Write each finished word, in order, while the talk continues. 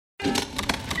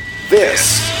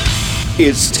This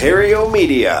is Stereo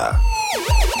Media.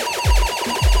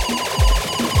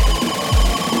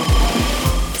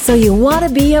 So you want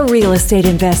to be a real estate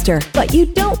investor, but you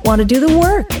don't want to do the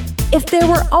work. If there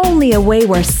were only a way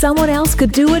where someone else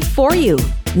could do it for you,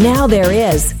 now there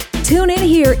is. Tune in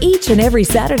here each and every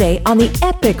Saturday on the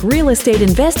Epic Real Estate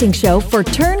Investing Show for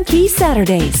Turnkey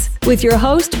Saturdays with your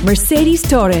host, Mercedes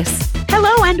Torres.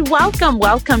 Hello and welcome.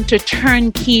 Welcome to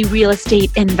Turnkey Real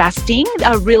Estate Investing,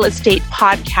 a real estate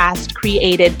podcast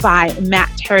created by Matt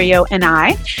Theriault and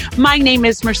I. My name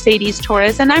is Mercedes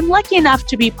Torres, and I'm lucky enough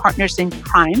to be partners in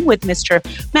crime with Mr.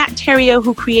 Matt Theriault,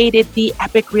 who created the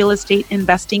Epic Real Estate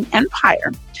Investing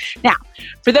Empire. Now,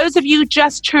 for those of you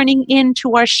just turning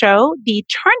into our show, the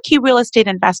Turnkey Real Estate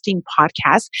Investing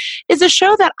Podcast is a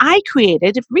show that I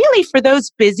created really for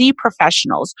those busy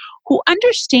professionals who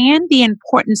understand the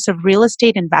importance of real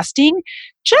estate investing,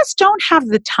 just don't have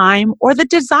the time or the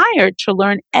desire to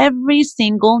learn every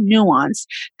single nuance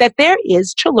that there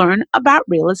is to learn about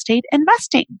real estate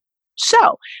investing.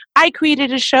 So I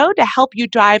created a show to help you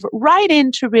dive right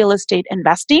into real estate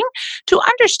investing, to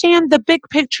understand the big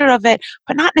picture of it,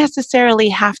 but not necessarily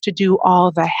have to do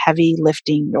all the heavy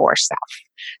lifting yourself.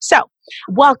 So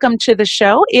welcome to the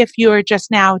show if you're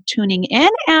just now tuning in.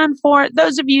 And for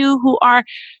those of you who are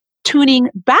tuning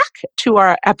back to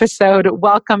our episode,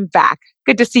 welcome back.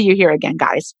 Good to see you here again,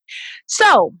 guys.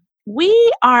 So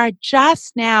we are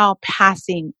just now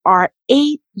passing our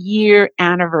 8-year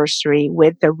anniversary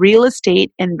with the Real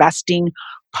Estate Investing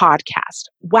Podcast.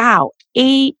 Wow,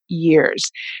 8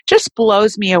 years. Just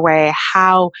blows me away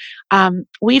how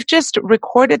we've just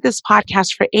recorded this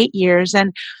podcast for 8 years.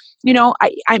 And you know,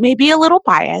 I may be a little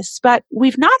biased, but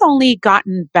we've not only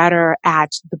gotten better at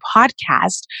the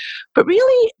podcast, but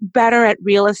really better at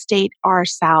real estate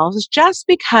ourselves just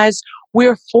because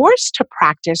we're forced to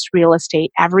practice real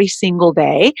estate every single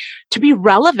day to be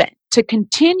relevant, to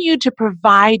continue to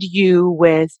provide you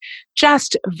with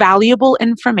just valuable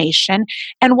information.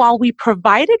 And while we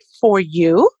provide it for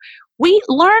you, we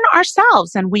learn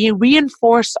ourselves and we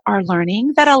reinforce our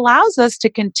learning that allows us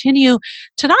to continue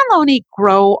to not only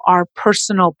grow our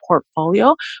personal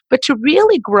portfolio, but to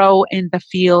really grow in the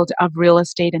field of real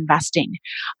estate investing.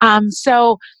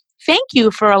 So thank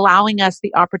you for allowing us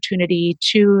the opportunity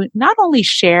to not only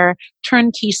share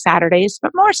Turnkey Saturdays,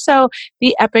 but more so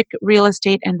the Epic Real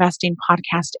Estate Investing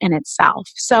Podcast in itself.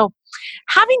 So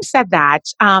having said that,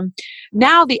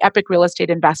 now the Epic Real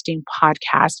Estate Investing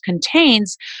Podcast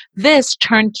contains this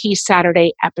Turnkey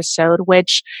Saturday episode,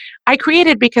 which I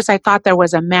created because I thought there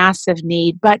was a massive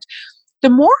need. But the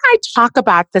more I talk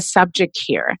about the subject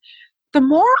here, the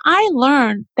more I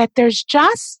learn that there's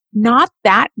just not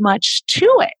that much to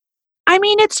it. I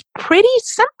mean, it's pretty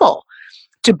simple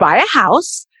to buy a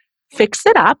house, fix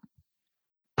it up,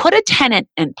 put a tenant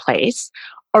in place,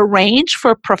 arrange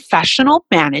for professional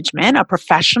management, a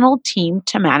professional team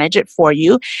to manage it for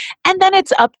you, and then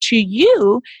it's up to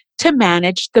you to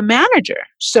manage the manager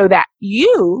so that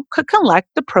you could collect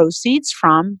the proceeds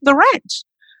from the rent.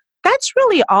 That's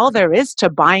really all there is to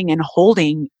buying and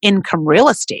holding income real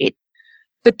estate.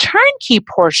 The turnkey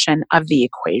portion of the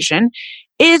equation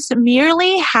is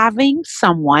merely having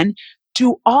someone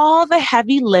do all the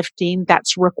heavy lifting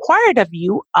that's required of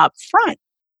you up front.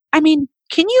 I mean,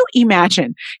 can you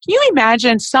imagine? Can you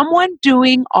imagine someone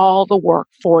doing all the work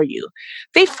for you?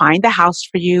 They find the house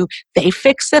for you, they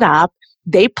fix it up,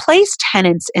 they place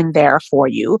tenants in there for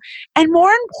you, and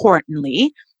more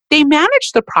importantly, they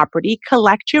manage the property,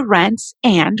 collect your rents,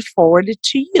 and forward it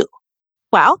to you.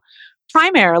 Well,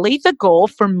 primarily, the goal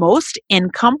for most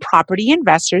income property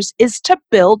investors is to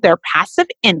build their passive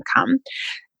income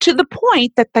to the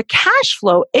point that the cash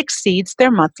flow exceeds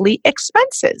their monthly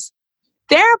expenses,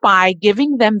 thereby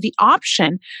giving them the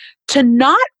option to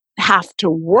not have to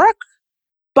work,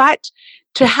 but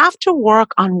to have to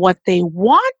work on what they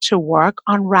want to work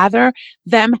on rather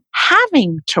than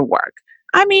having to work.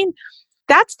 I mean,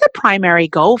 that's the primary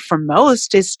goal for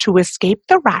most, is to escape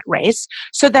the rat race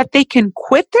so that they can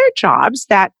quit their jobs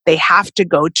that they have to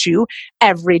go to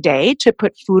every day to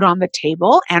put food on the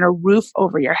table and a roof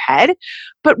over your head,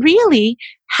 but really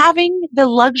having the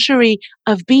luxury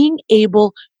of being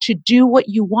able to do what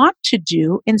you want to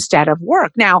do instead of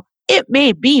work. Now, it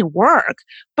may be work,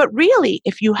 but really,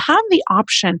 if you have the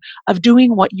option of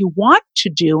doing what you want to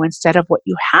do instead of what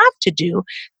you have to do,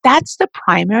 that's the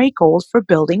primary goal for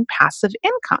building passive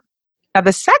income. Now,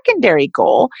 the secondary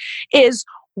goal is,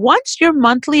 once your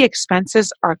monthly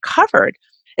expenses are covered,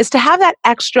 is to have that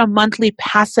extra monthly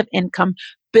passive income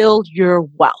build your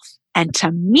wealth. And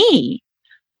to me,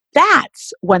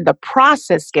 that's when the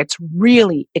process gets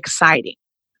really exciting.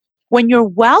 when your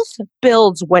wealth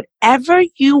builds whatever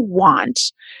you want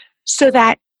so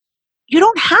that you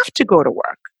don't have to go to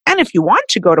work. And if you want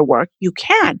to go to work, you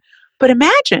can. But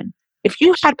imagine if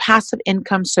you had passive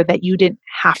income so that you didn't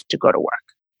have to go to work.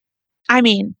 I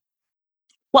mean,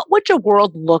 what would your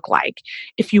world look like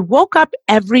if you woke up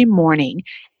every morning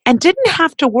and didn't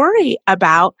have to worry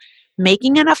about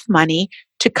making enough money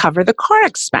to cover the car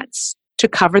expense, to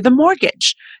cover the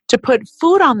mortgage, to put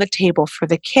food on the table for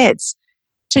the kids,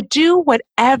 to do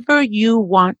whatever you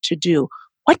want to do?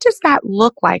 What does that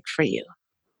look like for you?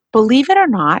 Believe it or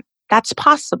not, that's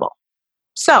possible.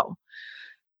 So,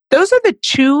 those are the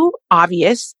two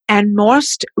obvious and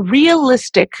most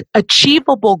realistic,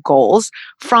 achievable goals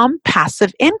from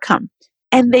passive income.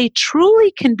 And they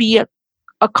truly can be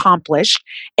accomplished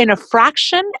in a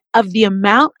fraction of the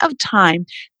amount of time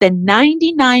that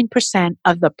 99%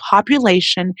 of the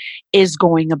population is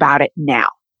going about it now.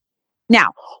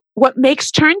 Now, what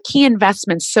makes turnkey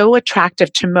investments so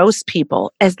attractive to most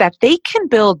people is that they can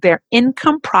build their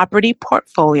income property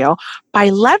portfolio by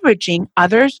leveraging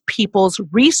other people's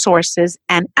resources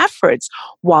and efforts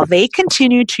while they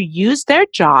continue to use their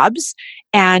jobs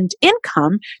and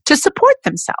income to support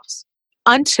themselves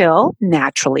until,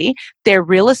 naturally, their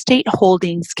real estate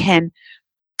holdings can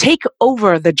take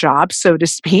over the job, so to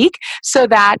speak, so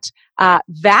that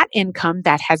that income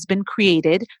that has been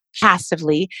created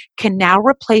passively can now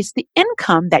replace the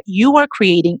income that you are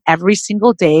creating every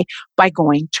single day by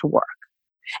going to work.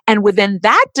 And within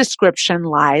that description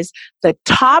lies the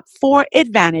top 4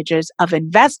 advantages of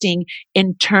investing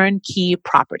in turnkey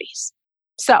properties.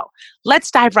 So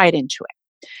let's dive right into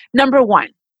it. Number 1,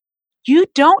 you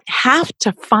don't have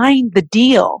to find the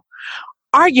deal.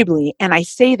 Arguably, and I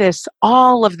say this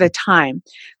all of the time,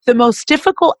 the most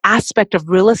difficult aspect of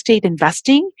real estate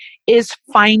investing is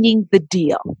finding the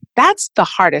deal. That's the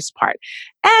hardest part.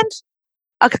 And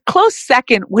a close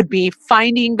second would be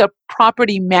finding the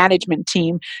property management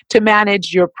team to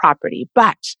manage your property.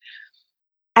 But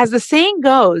as the saying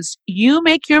goes, you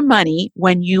make your money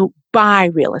when you buy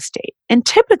real estate. And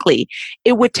typically,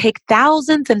 it would take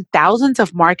thousands and thousands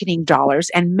of marketing dollars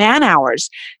and man hours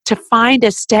to find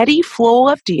a steady flow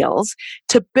of deals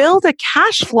to build a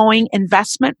cash flowing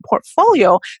investment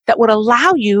portfolio that would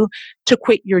allow you to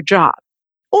quit your job.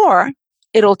 Or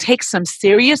it'll take some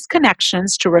serious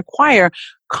connections to require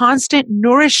constant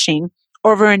nourishing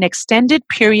over an extended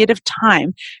period of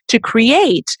time to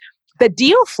create the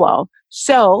deal flow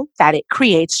so that it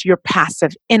creates your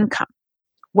passive income.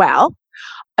 Well,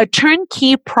 a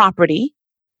turnkey property,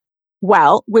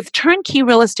 with turnkey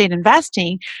real estate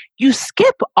investing, you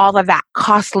skip all of that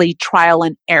costly trial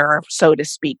and error, so to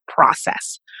speak,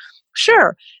 process.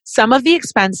 Sure, some of the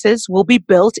expenses will be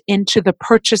built into the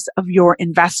purchase of your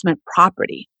investment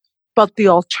property, but the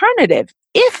alternative,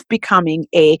 if becoming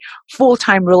a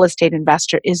full-time real estate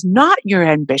investor is not your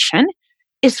ambition,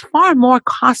 is far more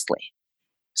costly.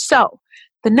 So,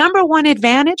 the number 1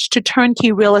 advantage to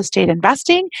turnkey real estate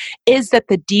investing is that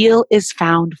the deal is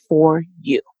found for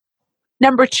you.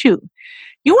 Number 2,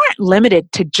 you aren't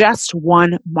limited to just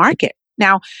one market.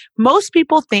 Now, most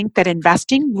people think that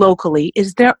investing locally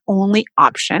is their only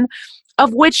option,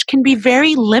 of which can be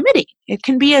very limiting. It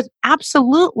can be an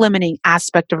absolute limiting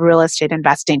aspect of real estate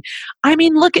investing. I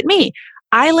mean, look at me.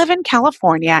 I live in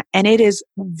California, and it is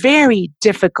very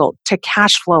difficult to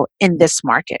cash flow in this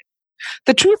market.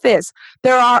 The truth is,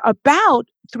 there are about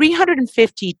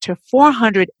 350 to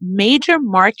 400 major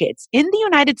markets in the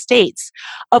United States,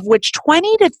 of which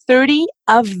 20 to 30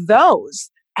 of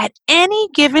those at any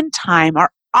given time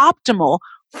are optimal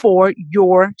for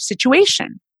your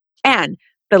situation. And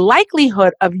the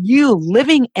likelihood of you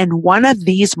living in one of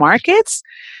these markets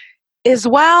is,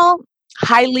 well,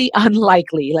 highly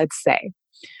unlikely, let's say.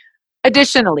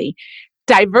 Additionally,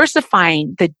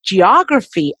 diversifying the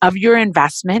geography of your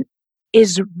investment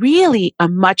is really a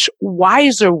much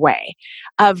wiser way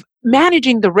of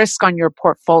managing the risk on your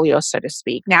portfolio, so to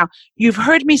speak. Now, you've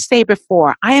heard me say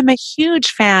before, I am a huge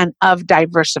fan of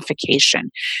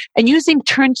diversification. And using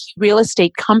Turnkey Real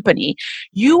Estate Company,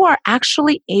 you are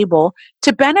actually able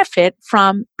to benefit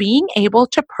from being able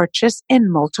to purchase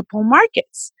in multiple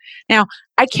markets. Now,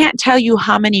 I can't tell you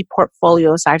how many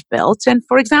portfolios I've built. And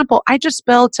for example, I just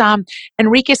built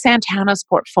Enrique Santana's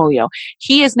portfolio.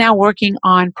 He is now working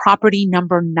on property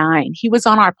number 9. He was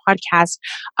on our podcast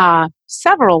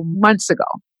several months ago.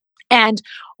 And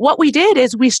what we did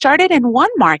is we started in one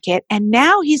market and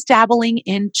now he's dabbling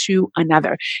into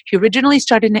another. He originally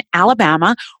started in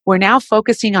Alabama. We're now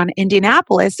focusing on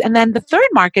Indianapolis. And then the third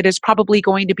market is probably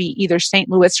going to be either St.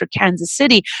 Louis or Kansas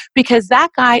City because that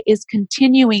guy is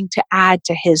continuing to add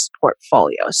to his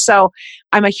portfolio. So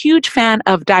I'm a huge fan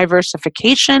of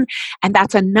diversification. And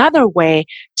that's another way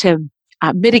to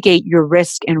mitigate your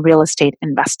risk in real estate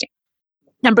investing.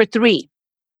 Number 3.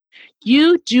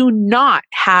 You do not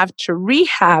have to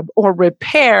rehab or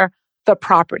repair the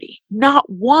property. Not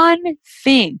one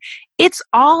thing. It's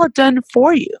all done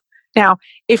for you. Now,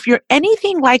 if you're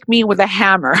anything like me with a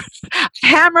hammer,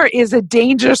 hammer is a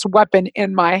dangerous weapon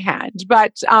in my hand.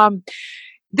 But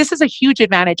this is a huge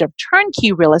advantage of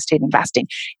turnkey real estate investing.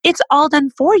 It's all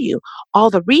done for you. All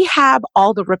the rehab,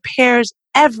 all the repairs,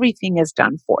 everything is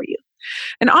done for you.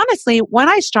 And honestly, when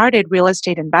I started real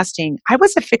estate investing, I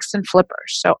was a fix and flipper.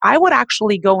 So I would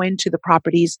actually go into the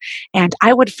properties and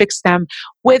I would fix them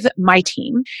with my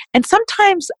team. And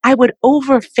sometimes I would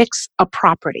overfix a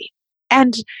property.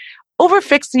 And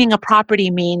overfixing a property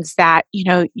means that,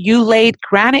 you laid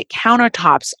granite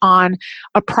countertops on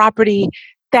a property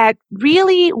that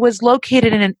really was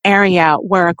located in an area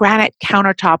where a granite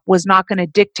countertop was not going to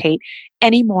dictate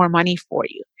any more money for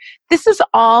you. This is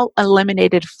all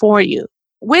eliminated for you.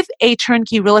 With a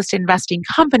turnkey real estate investing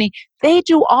company, they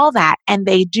do all that and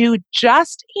they do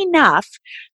just enough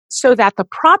so that the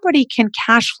property can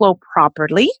cash flow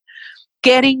properly,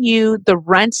 getting you the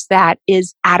rents that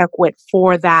is adequate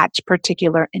for that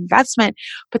particular investment.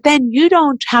 But then you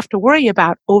don't have to worry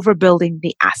about overbuilding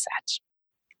the asset.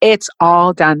 It's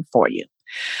all done for you.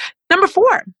 Number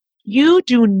 4, you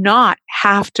do not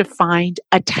have to find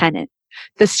a tenant.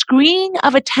 The screening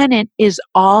of a tenant is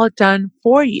all done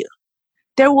for you.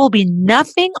 There will be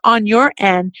nothing on your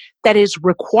end that is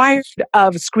required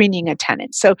of screening a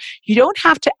tenant. So you don't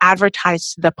have to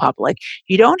advertise to the public.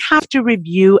 You don't have to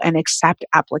review and accept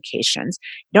applications.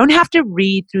 You don't have to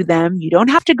read through them. You don't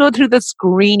have to go through the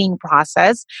screening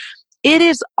process. It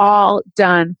is all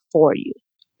done for you.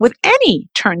 With any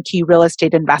turnkey real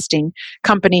estate investing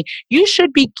company, you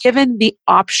should be given the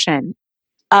option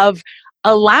of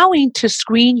allowing to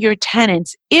screen your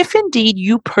tenants if indeed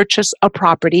you purchase a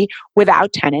property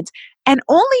without tenants, and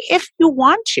only if you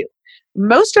want to.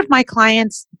 Most of my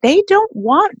clients, they don't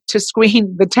want to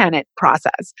screen the tenant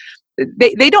process.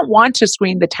 They don't want to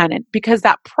screen the tenant because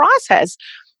that process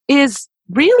is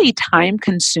really time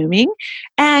consuming.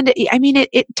 And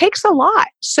it takes a lot.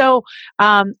 So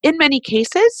in many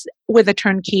cases, with a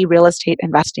turnkey real estate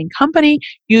investing company,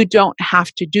 you don't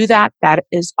have to do that. That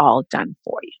is all done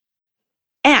for you.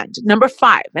 And number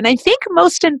 5, and I think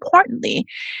most importantly,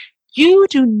 you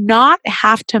do not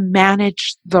have to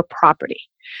manage the property.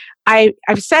 I've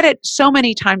said it so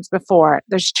many times before.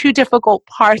 There's 2 difficult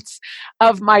parts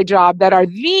of my job that are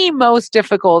the most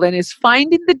difficult, and is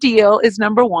finding the deal is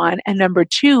number 1, and number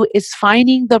 2 is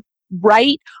finding the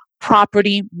right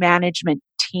property management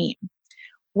team.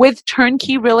 With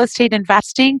turnkey real estate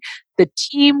investing, the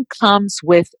team comes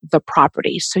with the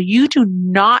property. So you do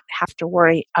not have to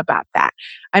worry about that.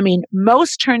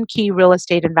 Most turnkey real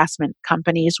estate investment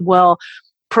companies will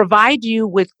provide you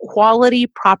with quality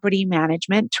property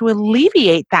management to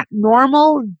alleviate that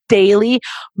normal, daily,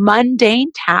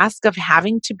 mundane task of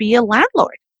having to be a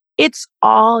landlord. It's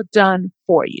all done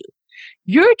for you.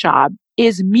 Your job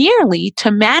is merely to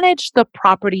manage the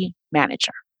property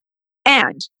manager.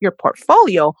 And your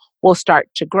portfolio will start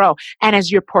to grow. And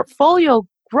as your portfolio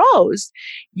grows,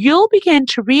 you'll begin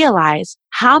to realize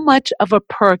how much of a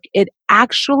perk it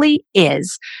actually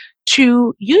is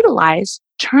to utilize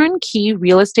turnkey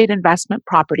real estate investment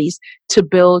properties to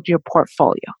build your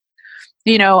portfolio.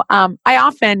 I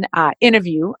often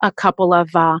interview a couple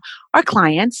of our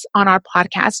clients on our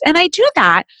podcast, and I do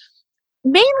that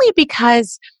mainly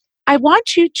because I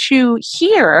want you to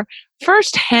hear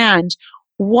firsthand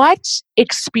what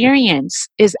experience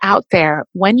is out there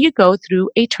when you go through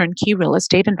a turnkey real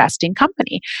estate investing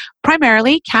company.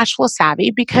 Primarily cash flow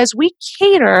savvy, because we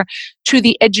cater to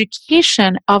the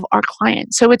education of our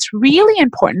client. So it's really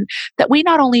important that we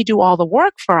not only do all the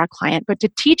work for our client, but to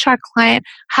teach our client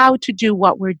how to do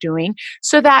what we're doing,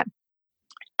 so that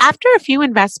after a few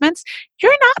investments,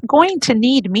 you're not going to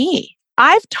need me.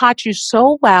 I've taught you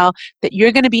so well that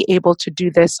you're going to be able to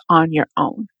do this on your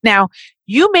own. Now,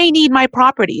 you may need my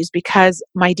properties because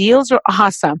my deals are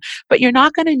awesome, but you're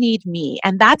not going to need me.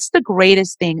 And that's the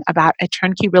greatest thing about a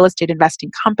turnkey real estate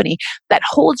investing company that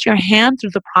holds your hand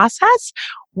through the process.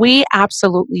 We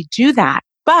absolutely do that,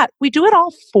 but we do it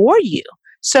all for you.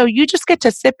 So you just get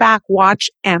to sit back, watch,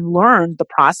 and learn the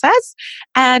process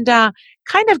and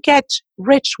kind of get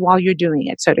rich while you're doing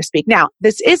it, so to speak. Now,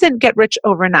 this isn't get rich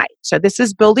overnight. So this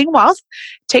is building wealth.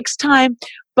 It takes time,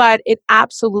 but it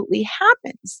absolutely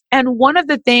happens. And one of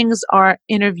the things our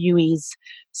interviewees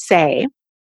say,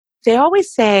 they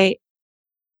always say,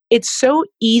 it's so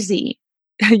easy.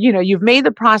 You've made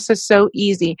the process so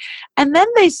easy. And then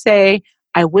they say,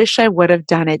 I wish I would have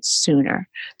done it sooner.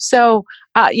 So,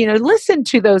 listen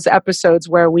to those episodes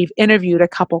where we've interviewed a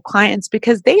couple clients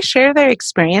because they share their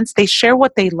experience, they share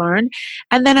what they learned.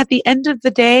 And then at the end of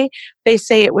the day, they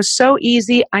say it was so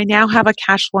easy. I now have a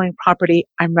cash flowing property.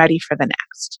 I'm ready for the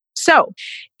next. So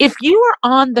if you are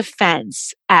on the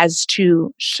fence as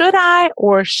to should I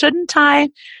or shouldn't I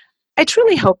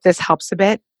truly hope this helps a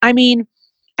bit. I mean,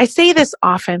 I say this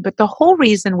often, but the whole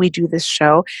reason we do this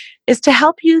show is to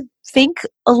help you think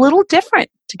a little different,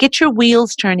 to get your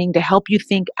wheels turning, to help you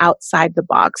think outside the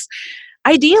box.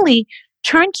 Ideally,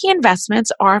 turnkey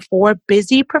investments are for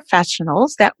busy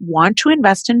professionals that want to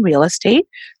invest in real estate.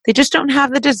 They just don't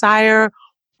have the desire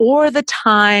or the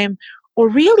time or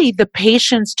really the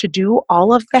patience to do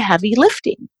all of the heavy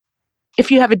lifting. If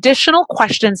you have additional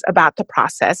questions about the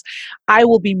process, I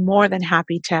will be more than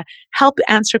happy to help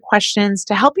answer questions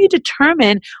to help you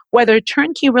determine whether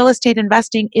turnkey real estate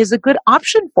investing is a good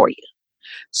option for you.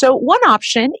 So one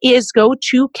option is go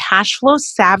to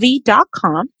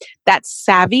cashflowsavvy.com. That's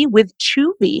savvy with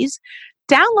 2 V's.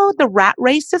 Download the Rat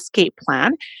Race Escape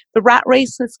Plan. The Rat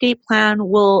Race Escape Plan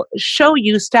will show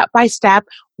you step by step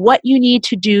what you need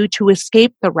to do to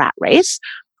escape the rat race.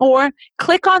 Or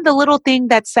click on the little thing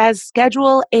that says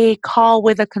schedule a call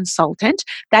with a consultant.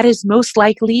 That is most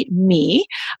likely me.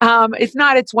 If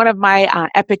not, it's one of my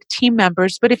Epic team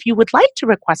members. But if you would like to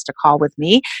request a call with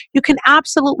me, you can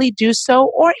absolutely do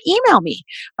so or email me.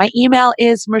 My email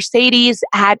is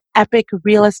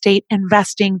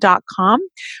mercedes@epicrealestateinvesting.com.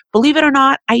 Believe it or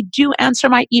not, I do answer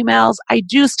my emails. I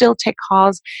do still take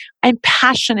calls. I'm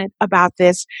passionate about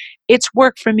this. It's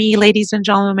work for me, ladies and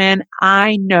gentlemen.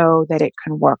 I know that it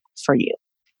can work for you.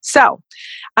 So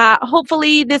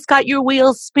hopefully this got your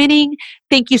wheels spinning.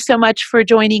 Thank you so much for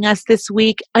joining us this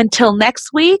week. Until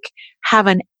next week, have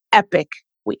an epic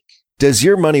week. Does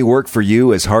your money work for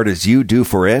you as hard as you do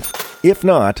for it? If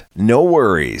not, no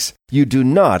worries. You do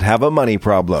not have a money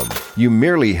problem. You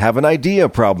merely have an idea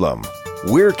problem.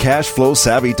 We're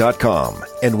cashflowsavvy.com,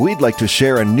 and we'd like to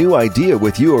share a new idea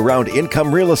with you around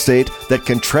income real estate that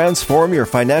can transform your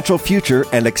financial future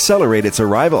and accelerate its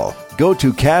arrival. Go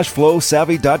to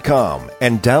cashflowsavvy.com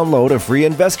and download a free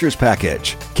investor's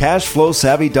package.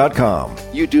 Cashflowsavvy.com.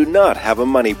 You do not have a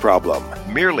money problem,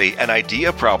 merely an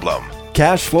idea problem.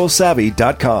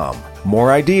 Cashflowsavvy.com.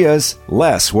 More ideas,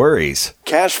 less worries.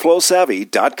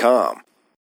 Cashflowsavvy.com.